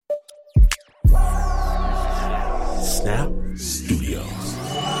Snap Studios.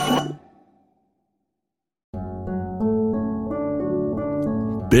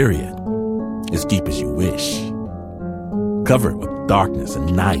 Bury it as deep as you wish. Cover it with darkness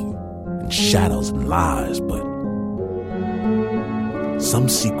and night and shadows and lies, but some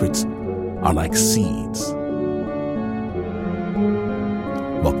secrets are like seeds.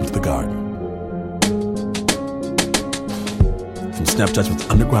 Welcome to the garden. From Snap Judgment's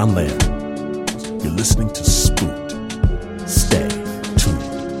underground lair, you're listening to Spooked. Stay tuned.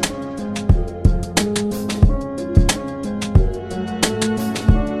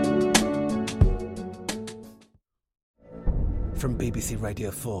 From BBC Radio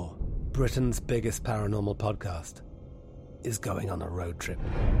 4, Britain's biggest paranormal podcast is going on a road trip.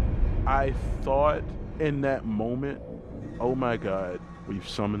 I thought in that moment, oh my God, we've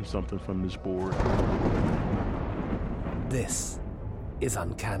summoned something from this board. This is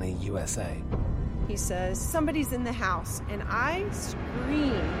Uncanny USA. He says, somebody's in the house, and I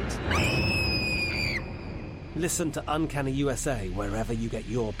screamed. Listen to Uncanny USA wherever you get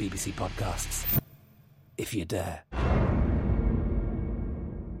your BBC podcasts, if you dare.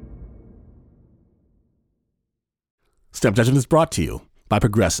 Snap Judgment is brought to you by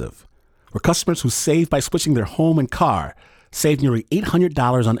Progressive, where customers who save by switching their home and car save nearly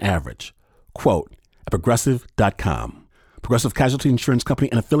 $800 on average. Quote at Progressive.com. Progressive Casualty Insurance Company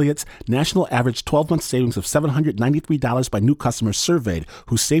and Affiliates, national average 12-month savings of $793 by new customers surveyed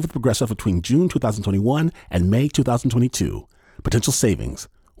who saved with Progressive between June 2021 and May 2022. Potential savings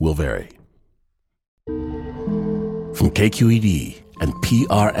will vary. From KQED and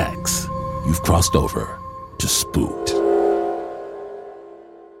PRX, you've crossed over to Spooked.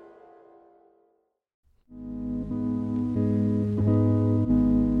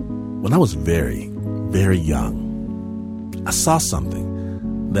 When I was very, very young, I saw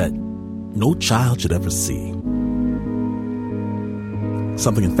something that no child should ever see.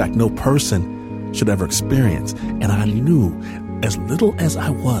 Something, in fact, no person should ever experience. And I knew, as little as I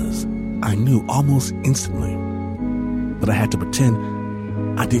was, I knew almost instantly that I had to pretend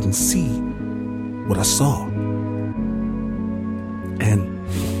I didn't see what I saw. And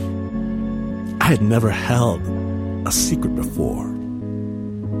I had never held a secret before.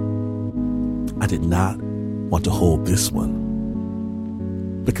 I did not want to hold this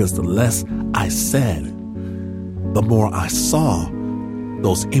one, because the less I said, the more I saw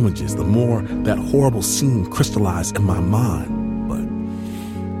those images, the more that horrible scene crystallized in my mind. But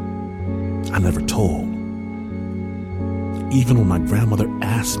I never told. Even when my grandmother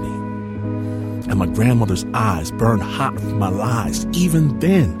asked me, and my grandmother's eyes burned hot from my lies, even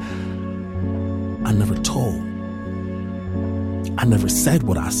then, I never told. I never said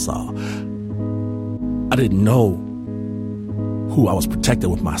what I saw. I didn't know who I was protecting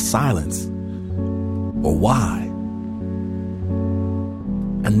with my silence or why.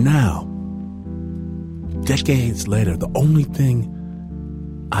 And now, decades later, the only thing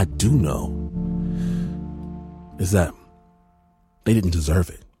I do know is that they didn't deserve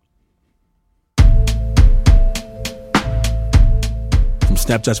it. From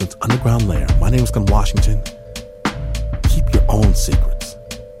Snap Judgment's underground lair, my name is Glenn Washington. Keep your own secrets,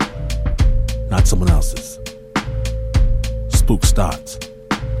 not someone else's. Spook starts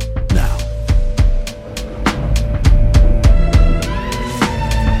now.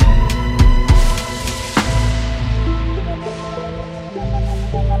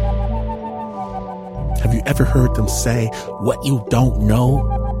 Have you ever heard them say, what you don't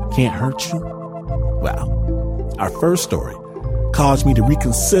know can't hurt you? Well, our first story caused me to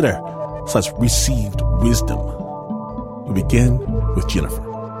reconsider such received wisdom. We begin with Jennifer.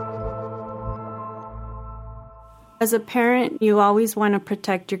 As a parent, you always want to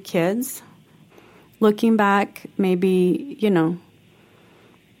protect your kids. Looking back, maybe,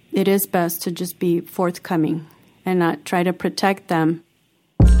 it is best to just be forthcoming and not try to protect them.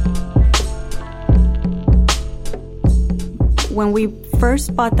 When we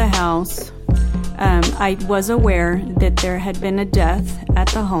first bought the house, I was aware that there had been a death at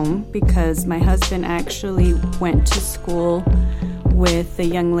the home because my husband actually went to school with the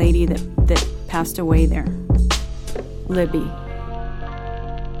young lady that passed away there, Libby.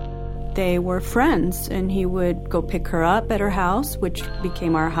 They were friends, and he would go pick her up at her house, which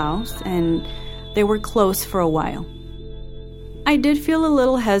became our house, and they were close for a while. I did feel a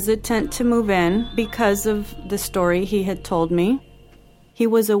little hesitant to move in because of the story he had told me. He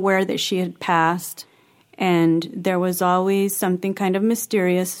was aware that she had passed, and there was always something kind of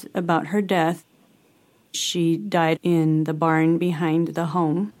mysterious about her death. She died in the barn behind the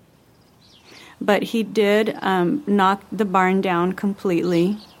home. But he did knock the barn down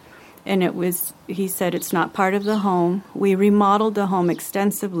completely, And he said it's not part of the home. We remodeled the home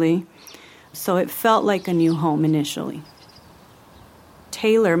extensively, so it felt like a new home initially.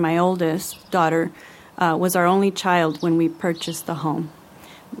 Taylor, my oldest daughter, was our only child when we purchased the home.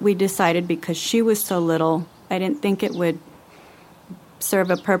 We decided because she was so little, I didn't think it would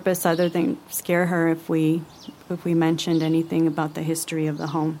serve a purpose other than scare her if we mentioned anything about the history of the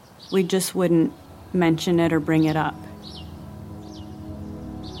home. We just wouldn't mention it or bring it up.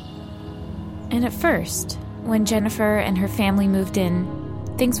 And at first, when Jennifer and her family moved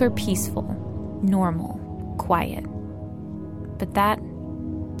in, things were peaceful, normal, quiet. But that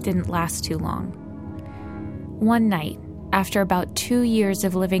didn't last too long. One night, after about 2 years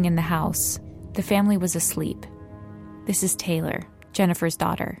of living in the house, the family was asleep. This is Taylor, Jennifer's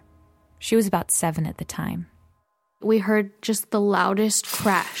daughter. She was about 7 at the time. We heard just the loudest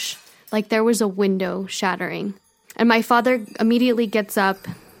crash, like there was a window shattering. And my father immediately gets up.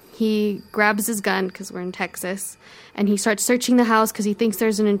 He grabs his gun, because we're in Texas, and he starts searching the house because he thinks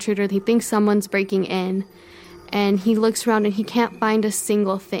there's an intruder. He thinks someone's breaking in. And he looks around and he can't find a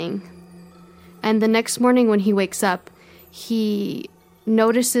single thing. And the next morning when he wakes up, he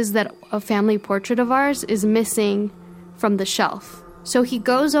notices that a family portrait of ours is missing from the shelf. So he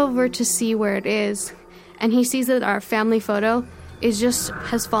goes over to see where it is, and he sees that our family photo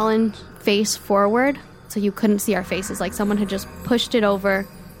has fallen face forward, so you couldn't see our faces. Like someone had just pushed it over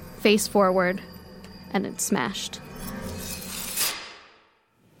face forward, and it smashed.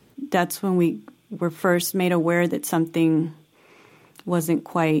 That's when we were first made aware that something wasn't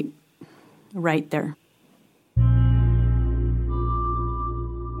quite right there.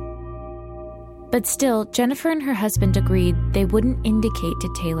 But still, Jennifer and her husband agreed they wouldn't indicate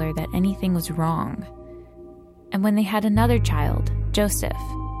to Taylor that anything was wrong. And when they had another child, Joseph,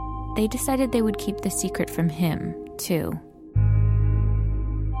 they decided they would keep the secret from him, too.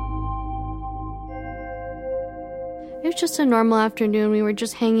 It was just a normal afternoon. We were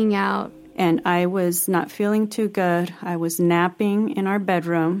just hanging out. And I was not feeling too good. I was napping in our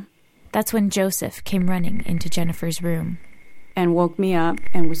bedroom. That's when Joseph came running into Jennifer's room. And woke me up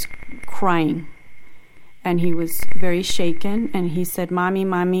and was crying. And he was very shaken. And he said,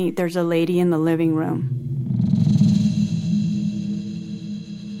 Mommy, there's a lady in the living room.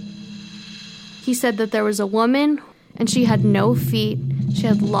 He said that there was a woman, and she had no feet. She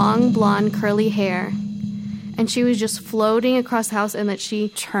had long, blonde, curly hair. And she was just floating across the house, and that she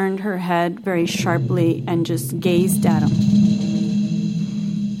turned her head very sharply and just gazed at him.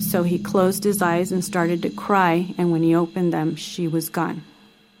 So he closed his eyes and started to cry, and when he opened them, she was gone.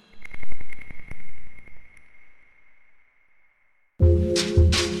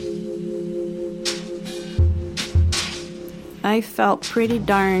 I felt pretty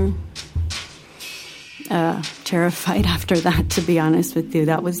darn terrified after that, to be honest with you.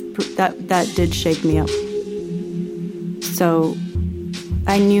 That did shake me up. So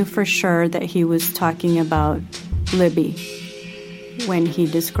I knew for sure that he was talking about Libby when he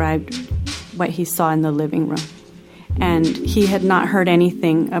described what he saw in the living room. And he had not heard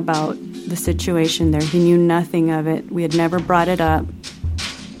anything about the situation there. He knew nothing of it. We had never brought it up.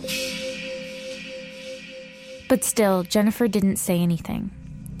 But still, Jennifer didn't say anything.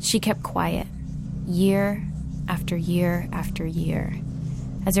 She kept quiet, year after year after year.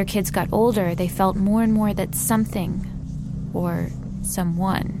 As her kids got older, they felt more and more that something or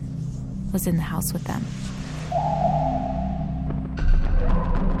someone was in the house with them.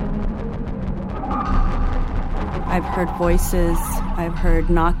 I've heard voices. I've heard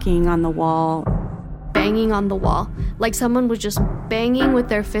knocking on the wall. Banging on the wall. Like someone was just banging with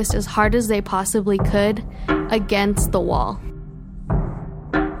their fist as hard as they possibly could against the wall.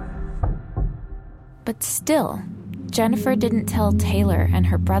 But still, Jennifer didn't tell Taylor and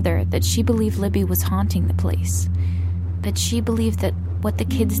her brother that she believed Libby was haunting the place. That she believed that what the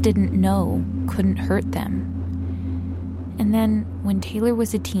kids didn't know couldn't hurt them. And then, when Taylor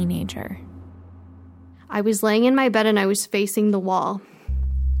was a teenager, I was laying in my bed and I was facing the wall.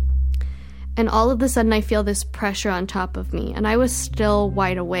 And all of a sudden I feel this pressure on top of me. And I was still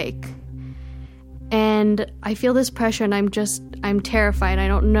wide awake. And I feel this pressure and I'm terrified. I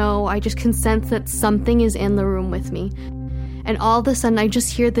don't know. I just can sense that something is in the room with me. And all of a sudden I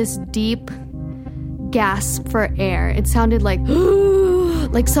just hear this deep gasp for air. It sounded like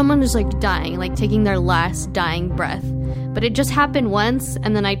like someone was like dying, like taking their last dying breath. But it just happened once,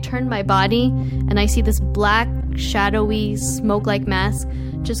 and then I turned my body and I see this black, shadowy, smoke-like mass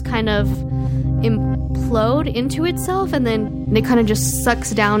just kind of implode into itself, and then it kind of just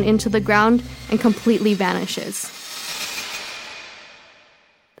sucks down into the ground and completely vanishes.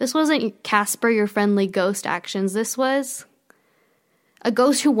 This wasn't Casper, your friendly ghost actions. This was A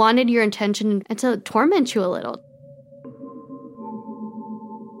ghost who wanted your attention and to torment you a little.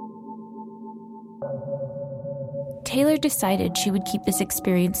 Taylor decided she would keep this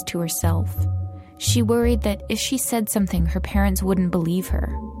experience to herself. She worried that if she said something, her parents wouldn't believe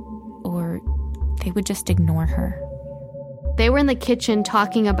her, or they would just ignore her. They were in the kitchen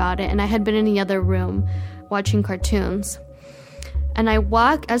talking about it, and I had been in the other room watching cartoons. And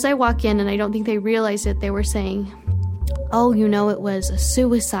as I walk in, and I don't think they realized it, they were saying, "Oh, it was a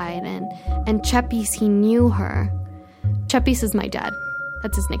suicide, and Cheppies, he knew her." Cheppies is my dad.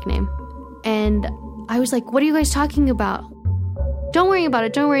 That's his nickname. And I was like, "What are you guys talking about?" Don't worry about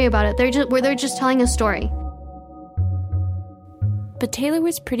it. They're just telling a story. But Taylor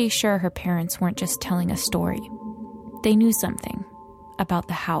was pretty sure her parents weren't just telling a story. They knew something about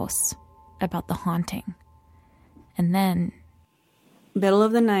the house, about the haunting. And then, middle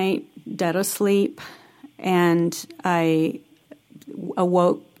of the night, dead asleep, and I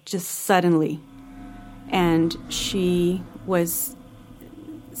awoke just suddenly. And she was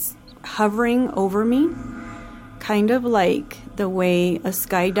hovering over me, kind of like the way a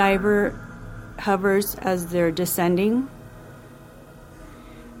skydiver hovers as they're descending.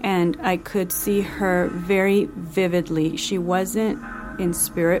 And I could see her very vividly. She wasn't in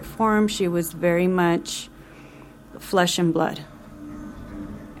spirit form. She was very much flesh and blood.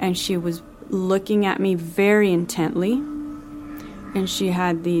 And she was looking at me very intently. And she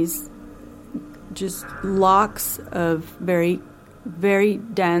had these just locks of very, very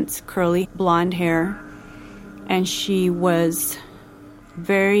dense, curly blonde hair. And she was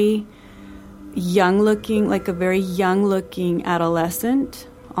very young looking, like a very young looking adolescent,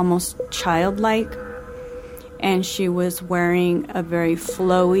 almost childlike. And she was wearing a very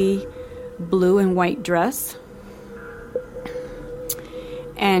flowy blue and white dress.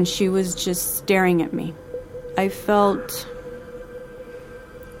 And she was just staring at me. I felt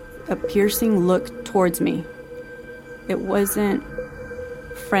a piercing look towards me. It wasn't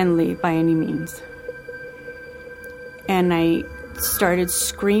friendly by any means. And I started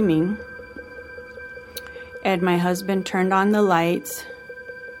screaming. And my husband turned on the lights.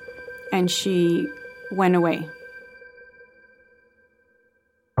 And she went away.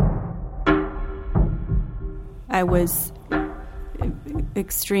 I was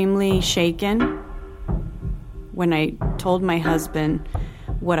extremely shaken when I told my husband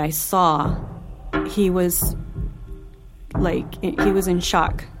what I saw. He was in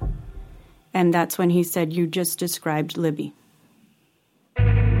shock. And that's when he said, "You just described Libby."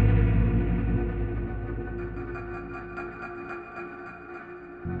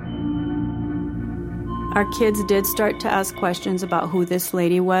 Our kids did start to ask questions about who this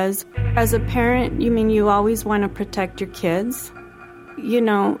lady was. As a parent, you always want to protect your kids.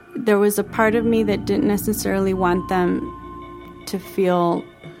 There was a part of me that didn't necessarily want them to feel,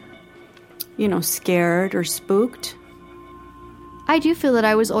 scared or spooked. I do feel that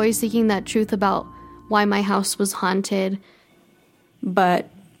I was always seeking that truth about why my house was haunted. But,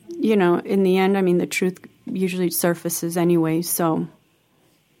 in the end, the truth usually surfaces anyway, so.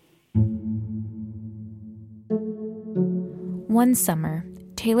 One summer,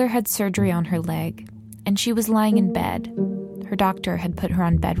 Taylor had surgery on her leg, and she was lying in bed. Her doctor had put her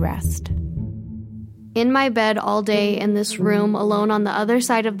on bed rest. In my bed all day in this room, alone on the other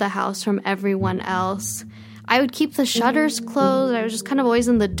side of the house from everyone else. I would keep the shutters closed. I was just kind of always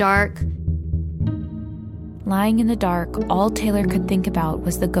in the dark. Lying in the dark, all Taylor could think about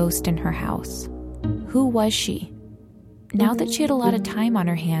was the ghost in her house. Who was she? Now that she had a lot of time on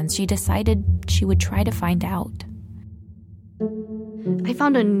her hands, she decided she would try to find out. I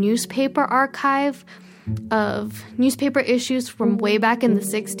found a newspaper archive of newspaper issues from way back in the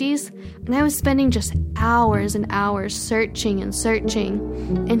 60s, and I was spending just hours and hours searching and searching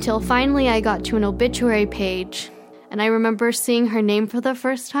until finally I got to an obituary page, and I remember seeing her name for the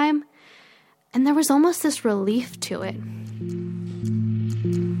first time, and there was almost this relief to it.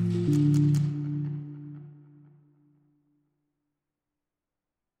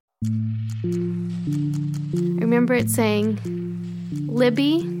 I remember it saying,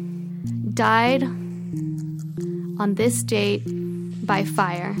 "Libby died on this date by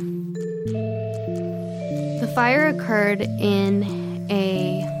fire." The fire occurred in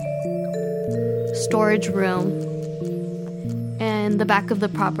a storage room in the back of the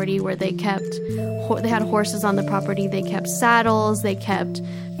property where they had horses on the property. They kept saddles, they kept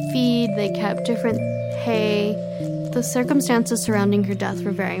feed, they kept different hay. The circumstances surrounding her death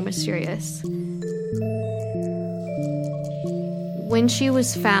were very mysterious. When she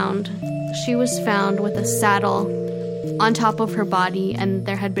was found with a saddle on top of her body, and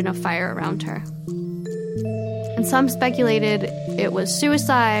there had been a fire around her. And some speculated it was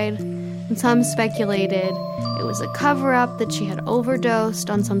suicide, and some speculated it was a cover-up, that she had overdosed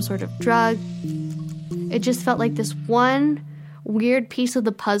on some sort of drug. It just felt like this one weird piece of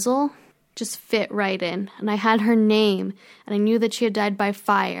the puzzle just fit right in. And I had her name, and I knew that she had died by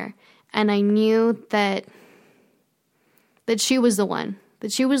fire, and I knew that she was the one.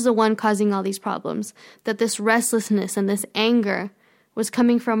 That she was the one causing all these problems. That this restlessness and this anger was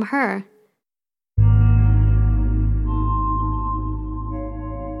coming from her.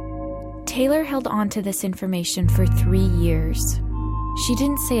 Taylor held on to this information for 3 years. She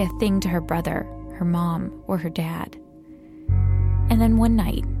didn't say a thing to her brother, her mom, or her dad. And then one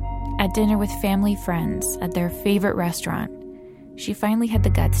night, at dinner with family friends at their favorite restaurant, she finally had the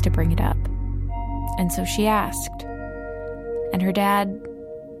guts to bring it up. And so she asked. And her dad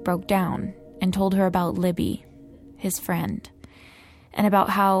broke down and told her about Libby, his friend, and about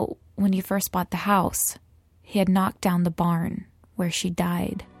how, when he first bought the house, he had knocked down the barn where she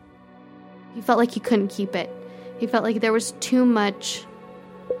died. He felt like he couldn't keep it. He felt like there was too much.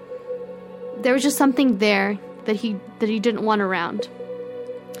 There was just something there that he didn't want around.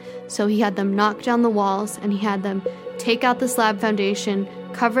 So he had them knock down the walls, and he had them take out the slab foundation,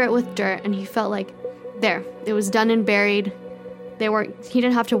 cover it with dirt, and he felt like, there, it was done and buried. He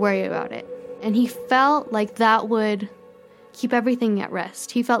didn't have to worry about it. And he felt like that would keep everything at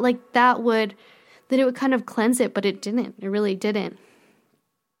rest. He felt like that it would kind of cleanse it, but it didn't. It really didn't.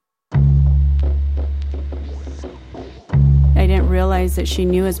 I didn't realize that she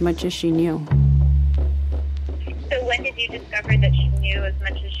knew as much as she knew. So when did you discover that she knew as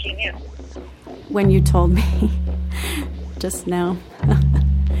much as she knew? When you told me. Just now.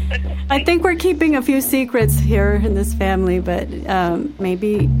 I think we're keeping a few secrets here in this family, but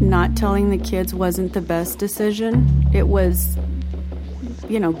maybe not telling the kids wasn't the best decision. It was,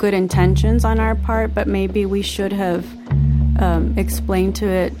 good intentions on our part, but maybe we should have explained to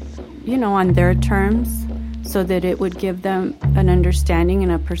it, on their terms, so that it would give them an understanding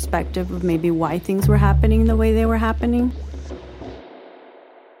and a perspective of maybe why things were happening the way they were happening.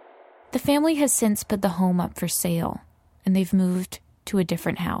 The family has since put the home up for sale, and they've moved to a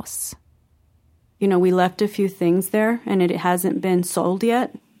different house. We left a few things there, and it hasn't been sold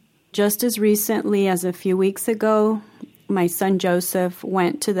yet. Just as recently as a few weeks ago, my son Joseph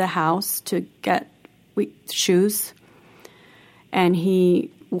went to the house to get shoes, and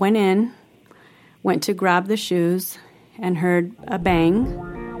he went to grab the shoes, and heard a bang,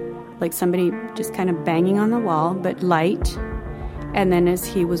 like somebody just kind of banging on the wall, but light. And then as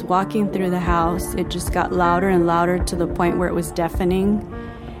he was walking through the house, it just got louder and louder to the point where it was deafening,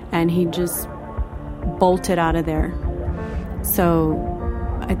 and he just bolted out of there. So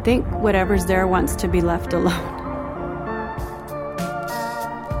I think whatever's there wants to be left alone.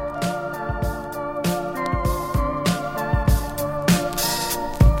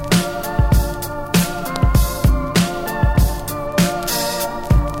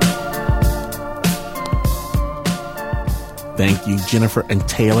 Thank you, Jennifer and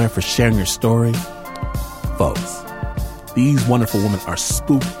Taylor, for sharing your story. Folks, these wonderful women are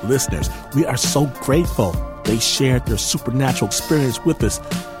Spook listeners. We are so grateful they shared their supernatural experience with us,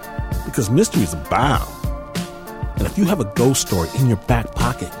 because mysteries abound. And if you have a ghost story in your back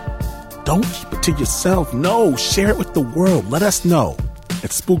pocket, don't keep it to yourself. No, share it with the world. Let us know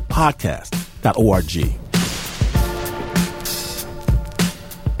at spookpodcast.org.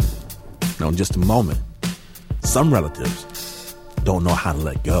 Now, in just a moment, some relatives don't know how to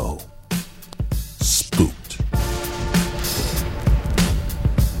let go. Spooked.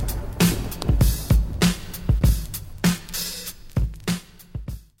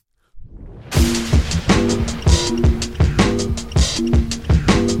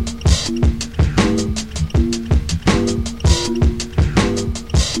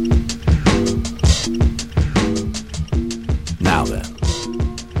 Now then,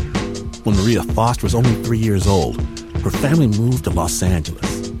 when Maria Foster was only 3 years old, her family moved to Los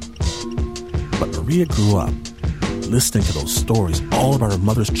Angeles. But Maria grew up listening to those stories all about her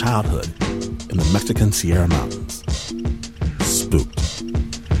mother's childhood in the Mexican Sierra Mountains. Spooked.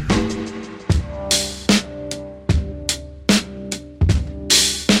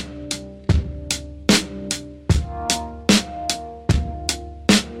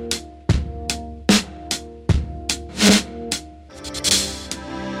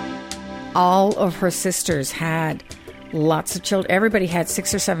 All of her sisters had lots of children. Everybody had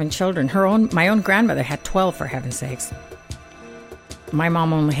 6 or 7 children. My own grandmother had 12, for heaven's sakes. My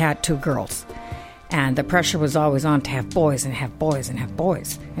mom only had 2 girls. And the pressure was always on to have boys and have boys and have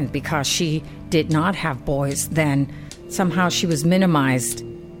boys. And because she did not have boys, then somehow she was minimized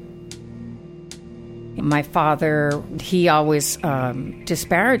My father, he always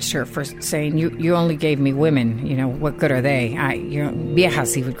disparaged her for saying, you only gave me women. You know, what good are they?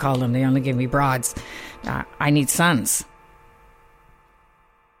 Viejas, he would call them. They only give me broads. I need sons.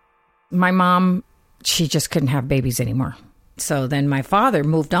 My mom, she just couldn't have babies anymore. So then my father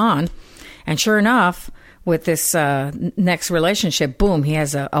moved on. And sure enough, with this next relationship, boom, he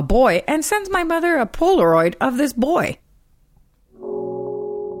has a boy and sends my mother a Polaroid of this boy.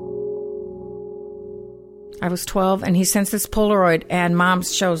 I was 12, and he sends this Polaroid, and Mom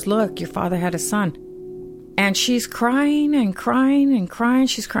shows, look, your father had a son. And she's crying and crying and crying.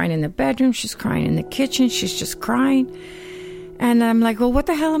 She's crying in the bedroom. She's crying in the kitchen. She's just crying. And I'm like, well, what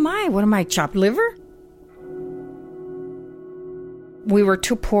the hell am I? What am I, chopped liver? We were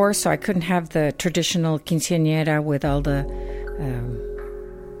too poor, so I couldn't have the traditional quinceañera with all the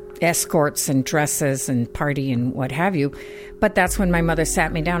escorts and dresses and party and what have you. But that's when my mother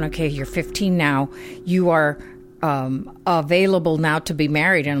sat me down. Okay, you're 15 now. You are available now to be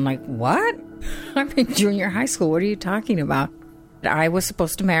married. And I'm like, what? I'm in junior high school. What are you talking about? I was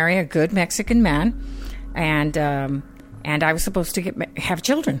supposed to marry a good Mexican man, and I was supposed to have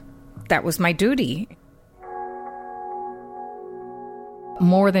children. That was my duty.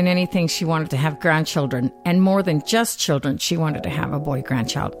 More than anything, she wanted to have grandchildren. And more than just children, she wanted to have a boy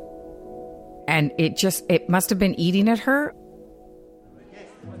grandchild. And it must have been eating at her.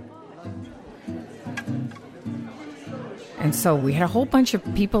 And so we had a whole bunch of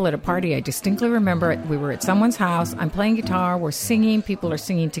people at a party. I distinctly remember it. We were at someone's house. I'm playing guitar. We're singing. People are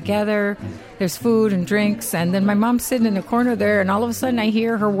singing together. There's food and drinks. And then my mom's sitting in the corner there. And all of a sudden I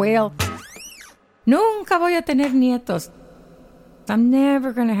hear her wail, Nunca voy a tener nietos. I'm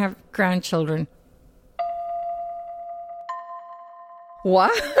never going to have grandchildren.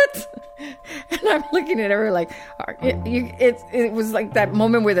 What? And I'm looking at her like, it was like that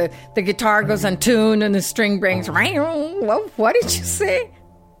moment where the guitar goes untuned and the string brings, what did you say?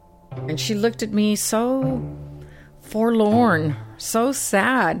 And she looked at me so forlorn, so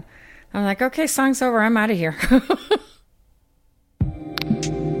sad. I'm like, okay, song's over. I'm out of here.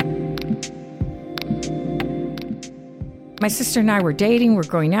 My sister and I were dating, we're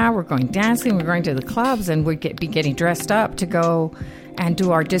going out, we're going dancing, we're going to the clubs, and we'd be getting dressed up to go and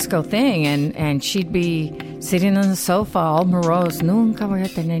do our disco thing. And she'd be sitting on the sofa, all morose, Nunca voy a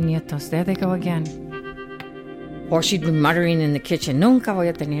tener nietos. There they go again. Or she'd be muttering in the kitchen, Nunca voy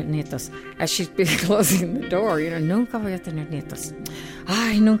a tener nietos. As she'd be closing the door, Nunca voy a tener nietos.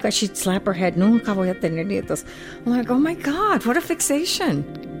 Ay, nunca. She'd slap her head, Nunca voy a tener nietos. I'm like, oh my God, what a fixation.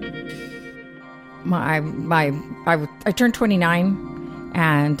 I turned 29,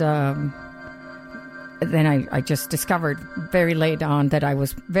 and then I just discovered very late on that I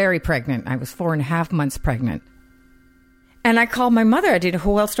was very pregnant. I was 4.5 months pregnant. And I called my mother. I did,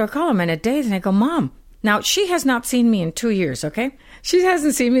 who else do I call? I'm in a daze, and I go, Mom. Now, she has not seen me in 2 years, okay? She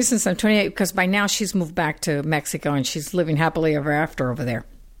hasn't seen me since I'm 28, because by now she's moved back to Mexico, and she's living happily ever after over there.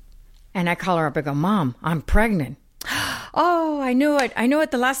 And I call her up. I go, Mom, I'm pregnant. Oh, I knew it. I knew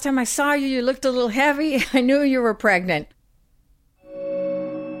it. The last time I saw you, you looked a little heavy. I knew you were pregnant.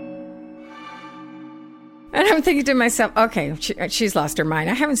 And I'm thinking to myself, okay, she's lost her mind.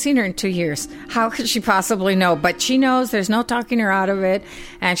 I haven't seen her in 2 years. How could she possibly know? But she knows, there's no talking her out of it.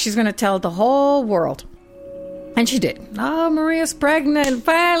 And she's going to tell the whole world. And she did. Oh, Maria's pregnant.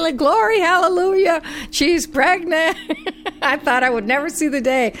 Finally, glory, hallelujah. She's pregnant. I thought I would never see the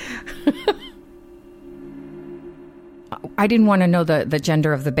day. I didn't want to know the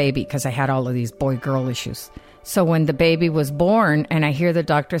gender of the baby because I had all of these boy-girl issues. So when the baby was born and I hear the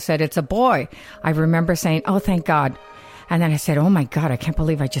doctor said it's a boy, I remember saying, oh, thank God. And then I said, oh, my God, I can't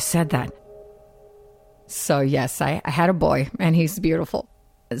believe I just said that. So, yes, I had a boy, and he's beautiful.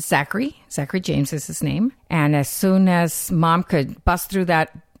 Zachary James is his name. And as soon as Mom could bust through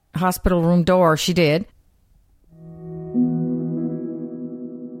that hospital room door, she did.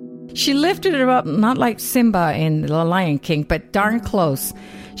 She lifted him up, not like Simba in The Lion King, but darn close.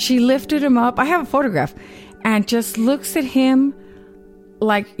 She lifted him up. I have a photograph. And just looks at him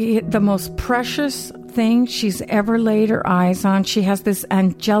like the most precious thing she's ever laid her eyes on. She has this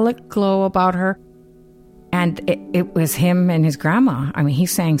angelic glow about her. And it was him and his grandma. I mean, he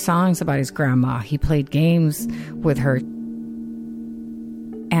sang songs about his grandma. He played games with her.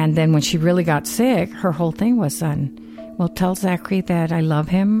 And then when she really got sick, her whole thing was, well, tell Zachary that I love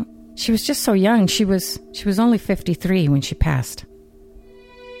him. She was just so young. She was only 53 when she passed.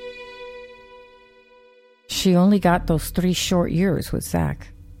 She only got those 3 short years with Zach.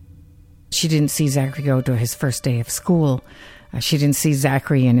 She didn't see Zachary go to his first day of school. She didn't see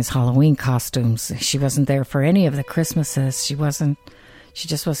Zachary in his Halloween costumes. She wasn't there for any of the Christmases. She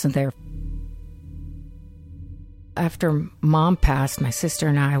just wasn't there. After Mom passed, my sister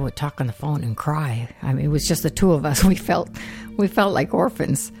and I would talk on the phone and cry. I mean, it was just the two of us. We felt like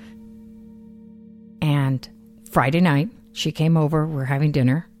orphans. And Friday night, she came over. We're having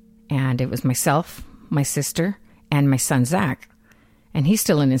dinner. And it was myself, my sister, and my son, Zach. And he's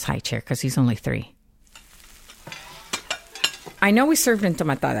still in his high chair because he's only 3. I know we served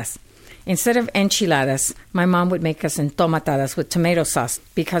entomatadas. Instead of enchiladas, my mom would make us entomatadas with tomato sauce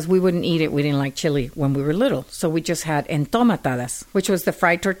because we wouldn't eat it. We didn't like chili when we were little. So we just had entomatadas, which was the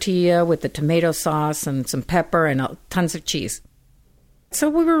fried tortilla with the tomato sauce and some pepper and tons of cheese. So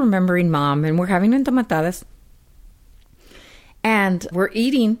we were remembering Mom, and we're having entomatadas. And we're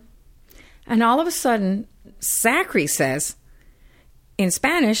eating. And all of a sudden, Zachary says, in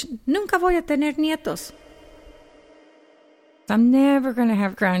Spanish, nunca voy a tener nietos. I'm never going to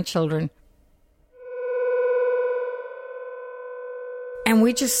have grandchildren. And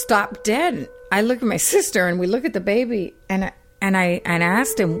we just stopped dead. I look at my sister and we look at the baby and I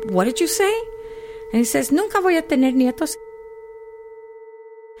asked him, what did you say? And he says, nunca voy a tener nietos.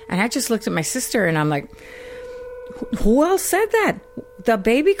 And I just looked at my sister and I'm like, who else said that? The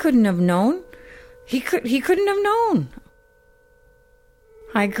baby couldn't have known. He couldn't have known.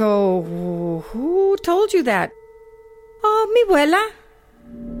 I go, who told you that? Oh, mi abuela.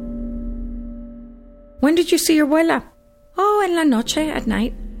 When did you see your abuela? Oh, en la noche, at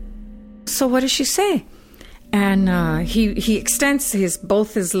night. So what does she say? And he extends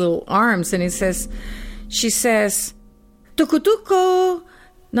both his little arms and she says, tucu tucu,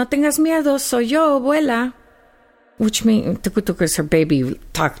 no tengas miedo, soy yo, abuela. Which means, tucu tucu is her baby,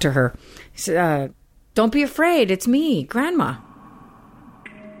 talk to her. He said, don't be afraid, it's me, Grandma.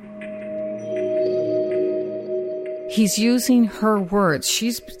 He's using her words.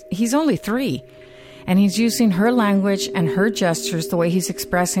 He's only 3. And he's using her language and her gestures, the way he's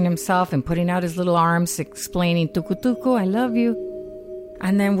expressing himself and putting out his little arms, explaining, tucu tucu, I love you.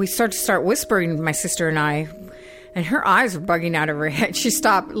 And then we start whispering, my sister and I, and her eyes were bugging out of her head. She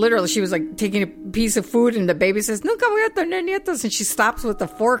stopped, literally, she was like taking a piece of food and the baby says, nunca voy a tener nietos. And she stops with the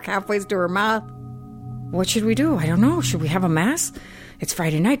fork halfway to her mouth. What should we do? I don't know. Should we have a mass? It's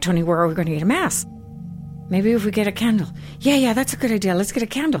Friday night, Tony. Where are we going to get a mass? Maybe if we get a candle. Yeah, that's a good idea. Let's get a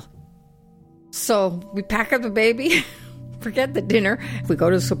candle. So we pack up the baby, forget the dinner. We go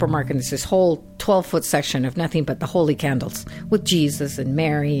to the supermarket and there's this whole 12-foot section of nothing but the holy candles with Jesus and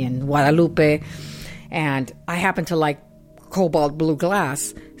Mary and Guadalupe. And I happen to like cobalt blue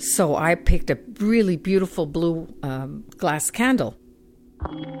glass, so I picked a really beautiful blue glass candle.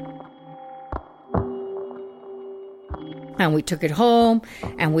 And we took it home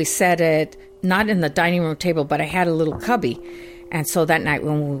and we set it not in the dining room table, but I had a little cubby. And so that night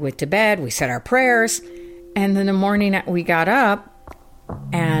when we went to bed, we said our prayers. And in the morning we got up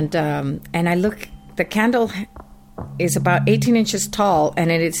and I look, the candle is about 18 inches tall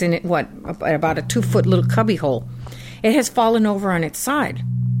and it's in about a 2-foot little cubby hole. It has fallen over on its side.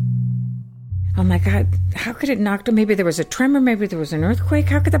 Oh my God, how could it knock down? Maybe there was a tremor, maybe there was an earthquake.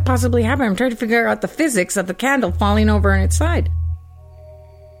 How could that possibly happen? I'm trying to figure out the physics of the candle falling over on its side.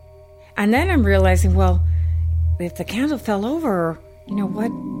 And then I'm realizing, well, if the candle fell over,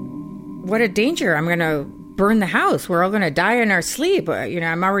 what a danger. I'm going to burn the house. We're all going to die in our sleep.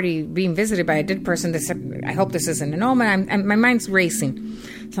 I'm already being visited by a dead person. I hope this isn't an omen. My mind's racing.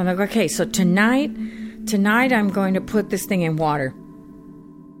 So I'm like, okay, so tonight I'm going to put this thing in water.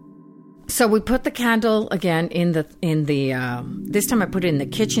 So we put the candle again in the this time I put it in the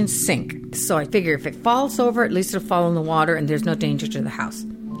kitchen sink. So I figure if it falls over, at least it'll fall in the water and there's no danger to the house.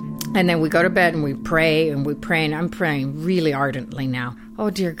 And then we go to bed and we pray and I'm praying really ardently now. Oh,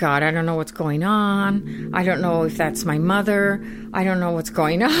 dear God, I don't know what's going on. I don't know if that's my mother. I don't know what's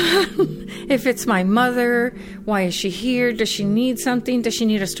going on. If it's my mother, why is she here? Does she need something? Does she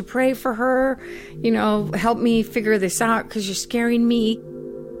need us to pray for her? Help me figure this out because you're scaring me.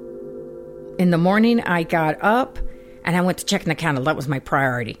 In the morning, I got up and I went to check the candle. That was my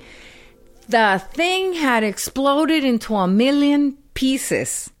priority. The thing had exploded into 1 million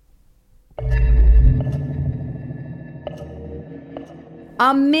pieces.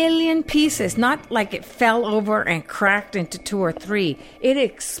 1 million pieces. Not like it fell over and cracked into 2 or 3. It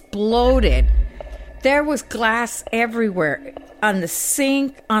exploded. There was glass everywhere. On the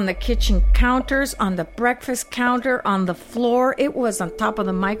sink, on the kitchen counters, on the breakfast counter, on the floor. It was on top of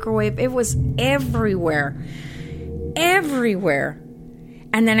the microwave. It was everywhere. Everywhere.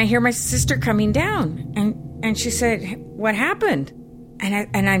 And then I hear my sister coming down. And she said, what happened?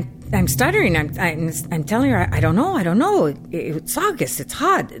 And I'm stuttering. I'm telling her, I don't know. It's August. It's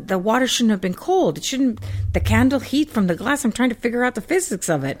hot. The water shouldn't have been cold. The candle heat from the glass. I'm trying to figure out the physics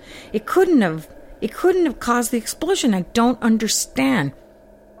of it. It couldn't have It couldn't have caused the explosion. I don't understand.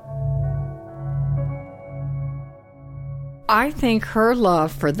 I think her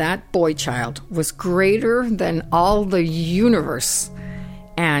love for that boy child was greater than all the universe.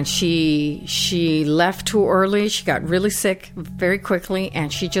 And she left too early. She got really sick very quickly,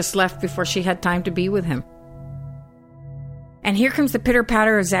 and she just left before she had time to be with him. And here comes the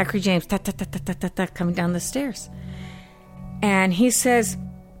pitter-patter of Zachary James, ta-ta-ta-ta-ta-ta, coming down the stairs. And he says,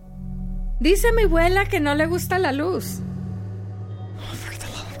 "Dice mi abuela que no le gusta la luz." Oh, for the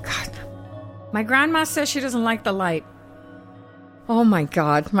love of God. My grandma says she doesn't like the light. Oh, my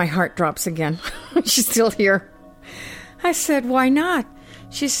God, my heart drops again. She's still here. I said, "Why not?"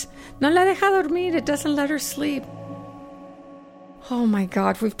 She's, "No la deja dormir. It doesn't let her sleep." Oh, my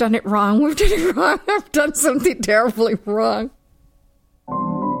God, we've done it wrong. We've done it wrong. I've done something terribly wrong.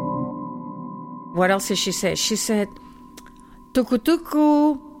 What else did she say? She said, "Tuku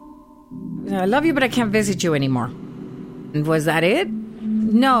tuku. I love you, but I can't visit you anymore." And was that it?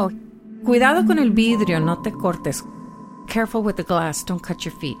 No. Cuidado con el vidrio, no te cortes. Careful with the glass, don't cut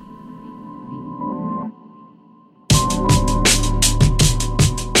your feet.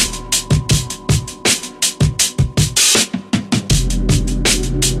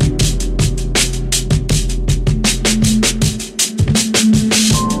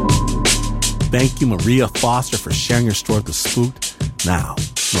 Thank you, Maria Foster, for sharing your story with Spooked. Now,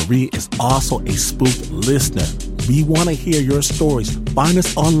 Maria is also a Spooked listener. We want to hear your stories. Find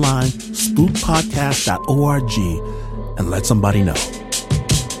us online, spookedpodcast.org, and let somebody know.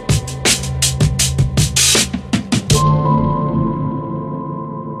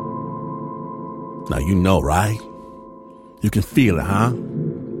 Now, you know, right? You can feel it, huh?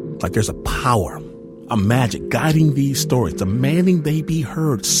 Like there's a power, a magic guiding these stories, demanding they be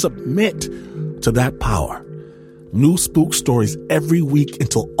heard. Submit to that power. New spook stories every week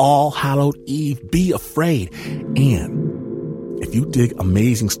until All Hallowed Eve. Be afraid. And if you dig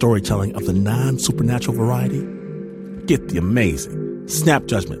amazing storytelling of the non-supernatural variety, get the amazing Snap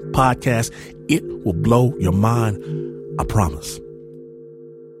Judgment podcast. It will blow your mind. I promise.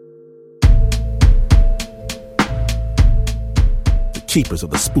 The keepers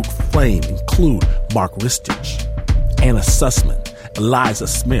of the spook flame include Mark Ristich, Anna Sussman, Eliza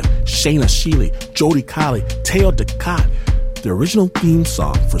Smith, Shayna Shealy, Jody Colley, Teo Ducat. The original theme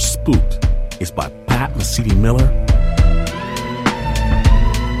song for Spooked is by Pat Mesiti-Miller.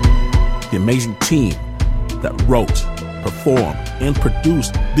 The amazing team that wrote, performed, and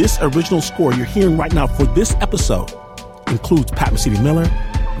produced this original score you're hearing right now for this episode includes Pat Mesiti-Miller,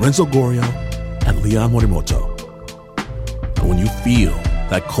 Renzo Gorio, and Leon Morimoto. And when you feel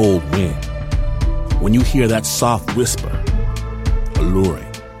that cold wind, when you hear that soft whisper,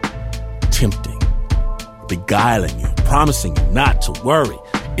 alluring, tempting, beguiling you, promising you not to worry,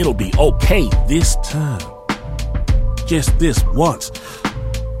 it'll be okay this time. Just this once.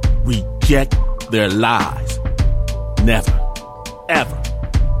 Reject their lies. Never, ever,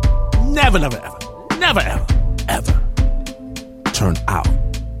 never, never, ever, never, ever, ever turn out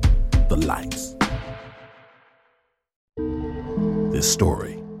the lights. This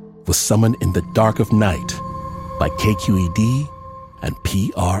story was Summoned in the Dark of Night by KQED and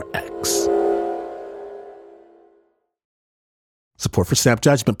PRX. Support for Snap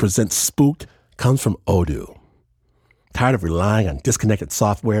Judgment presents Spooked comes from Odoo. Tired of relying on disconnected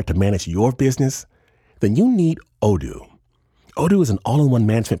software to manage your business? Then you need Odoo. Odoo is an all-in-one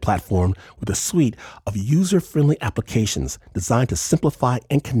management platform with a suite of user-friendly applications designed to simplify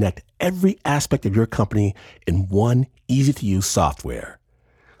and connect every aspect of your company in one easy-to-use software,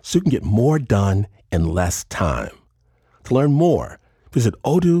 so you can get more done in less time. To learn more, visit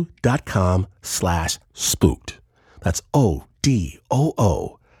odoo.com/spooked. That's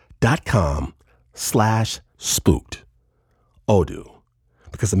odoo.com/spooked. Odoo,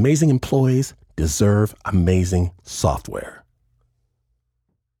 because amazing employees deserve amazing software.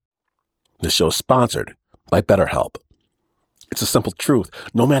 This show is sponsored by BetterHelp. It's a simple truth.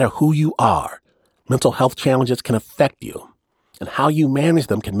 No matter who you are, mental health challenges can affect you, and how you manage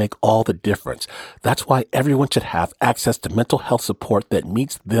them can make all the difference. That's why everyone should have access to mental health support that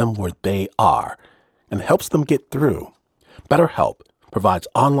meets them where they are and helps them get through. BetterHelp provides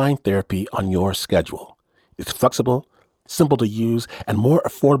online therapy on your schedule. It's flexible, simple to use, and more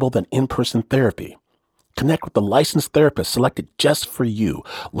affordable than in-person therapy. Connect with the licensed therapist selected just for you.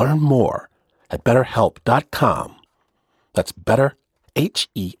 Learn more at BetterHelp.com. That's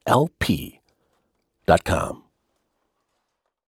BetterHelp.com.